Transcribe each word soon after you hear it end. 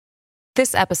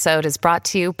This episode is brought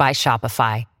to you by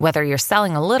Shopify. Whether you're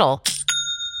selling a little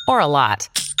or a lot,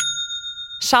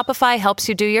 Shopify helps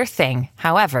you do your thing,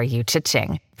 however you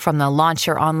cha-ching. From the launch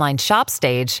your online shop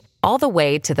stage, all the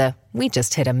way to the we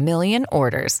just hit 1 million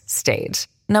orders stage.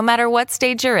 No matter what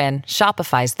stage you're in,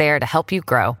 Shopify's there to help you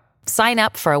grow. Sign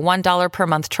up for a $1 per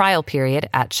month trial period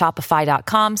at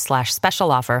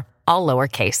shopify.com/special offer, all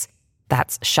lowercase.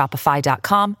 That's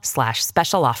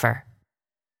shopify.com/special offer.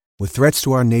 With threats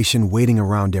to our nation waiting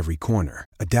around every corner,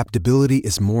 adaptability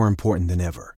is more important than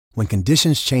ever. When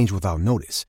conditions change without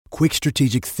notice, quick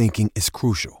strategic thinking is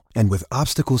crucial. And with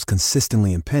obstacles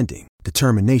consistently impending,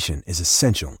 determination is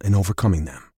essential in overcoming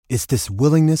them. It's this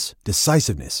willingness,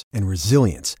 decisiveness, and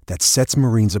resilience that sets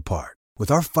Marines apart. With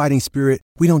our fighting spirit,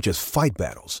 we don't just fight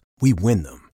battles, we win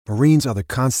them. Marines are the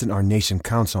constant our nation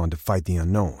counts on to fight the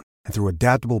unknown. And through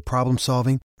adaptable problem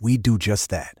solving, we do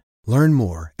just that. Learn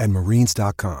more at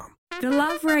marines.com. The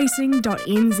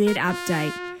LOVERACING.NZ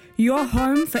update. Your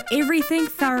home for everything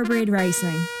thoroughbred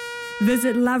racing.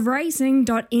 Visit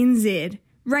LOVERACING.NZ.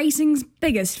 Racing's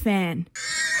biggest fan.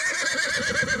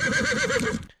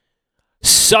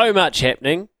 So much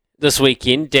happening this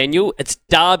weekend, Daniel. It's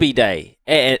Derby Day,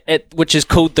 which is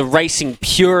called the Racing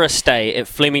Purist Day at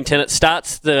Flemington. It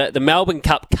starts the Melbourne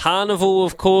Cup Carnival,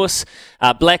 of course.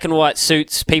 Black and white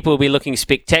suits. People will be looking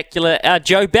spectacular.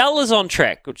 Joe Bell is on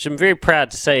track, which I'm very proud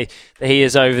to say that he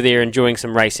is over there enjoying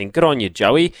some racing. Good on you,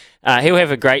 Joey. He'll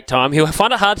have a great time. He'll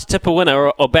find it hard to tip a winner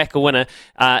or back a winner.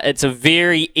 It's a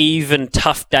very even,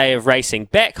 tough day of racing.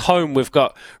 Back home, we've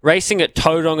got racing at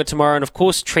Tauranga tomorrow, and of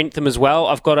course Trentham as well.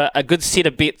 I've got a good set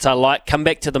of bets I like. Come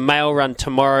back to the mail run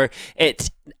tomorrow at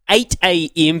 8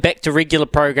 a.m, back to regular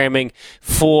programming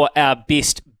for our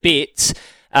best bets.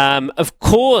 Of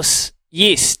course,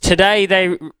 yes, today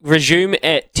they resume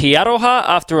at Te Aroha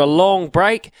after a long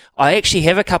break. I actually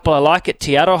have a couple I like at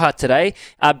Te Aroha today.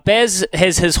 Baz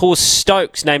has his horse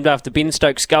Stokes, named after Ben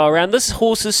Stokes, go around. This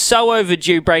horse is so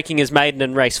overdue breaking his maiden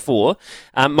in race 4.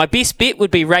 My best bet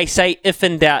would be race 8, If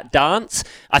in Doubt Dance.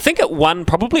 I think it won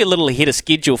probably a little ahead of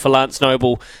schedule for Lance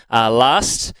Noble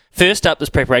First up this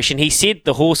preparation, he said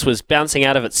the horse was bouncing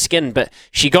out of its skin, but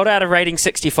she got out of rating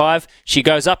 65. She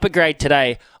goes up a grade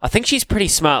today. I think she's a pretty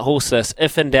smart horse, this.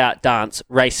 If in Doubt Dance,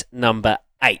 race number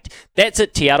 8. That's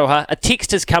at Te Aroha. A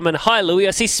text has come in. Hi, Louis.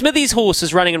 I see Smithy's horse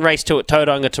is running in race 2 at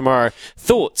Tauranga tomorrow.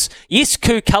 Thoughts? Yes,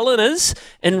 Ku Cullen is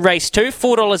in race 2,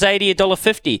 $4.80,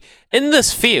 $1.50. In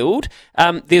this field,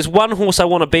 there's one horse I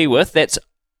want to be with. That's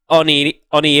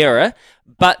Oniera.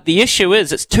 But the issue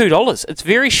is it's $2. It's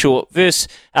very short versus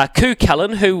Ku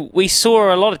Cullen, who we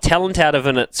saw a lot of talent out of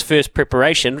in its first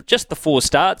preparation. Just the 4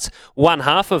 starts, won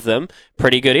half of them.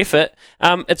 Pretty good effort.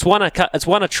 It's won a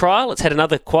trial. It's had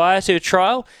another quieter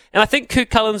trial. And I think Ku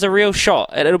Cullen's a real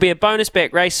shot. It'll be a bonus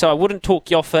back race, so I wouldn't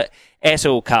talk you off it at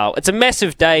all, Carl. It's a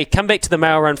massive day. Come back to the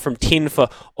mail run from 10 for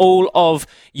all of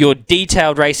your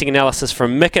detailed racing analysis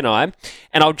from Mick and I.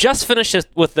 And I'll just finish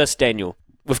with this, Daniel.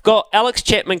 We've got Alex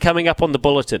Chapman coming up on the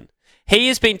bulletin. He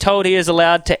has been told he is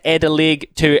allowed to add a leg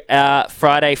to our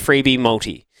Friday freebie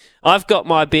multi. I've got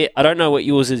my bet. I don't know what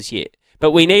yours is yet.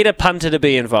 But we need a punter to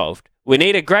be involved. We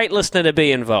need a great listener to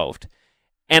be involved.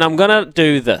 And I'm going to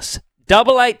do this.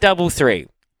 8833.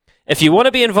 If you want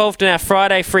to be involved in our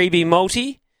Friday freebie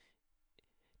multi,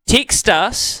 text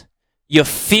us your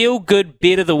feel-good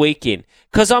bet of the weekend.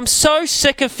 Because I'm so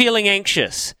sick of feeling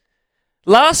anxious.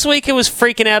 Last week I was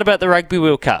freaking out about the Rugby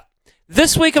World Cup.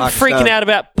 This week I'm freaking out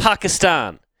about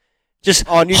Pakistan. Just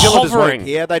New Zealanders hovering. weren't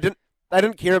here. They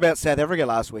didn't care about South Africa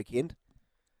last weekend.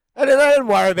 They didn't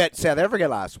worry about South Africa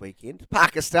last weekend.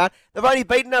 Pakistan, they've only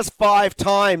beaten us 5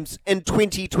 times in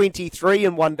 2023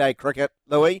 in one-day cricket,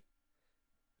 Louis.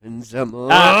 I'm sick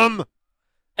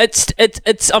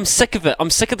of it.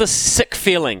 I'm sick of this sick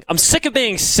feeling. I'm sick of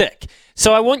being sick.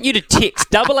 So I want you to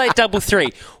text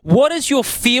 8833. What is your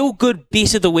feel-good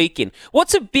bet of the weekend?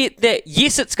 What's a bet that,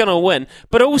 yes, it's going to win,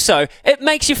 but also it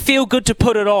makes you feel good to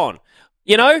put it on?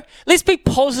 You know? Let's be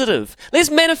positive. Let's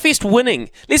manifest winning.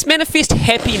 Let's manifest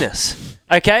happiness.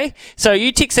 Okay? So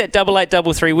you text that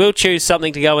 8833. We'll choose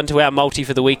something to go into our multi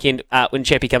for the weekend when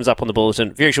Chappie comes up on the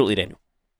bulletin very shortly, Daniel.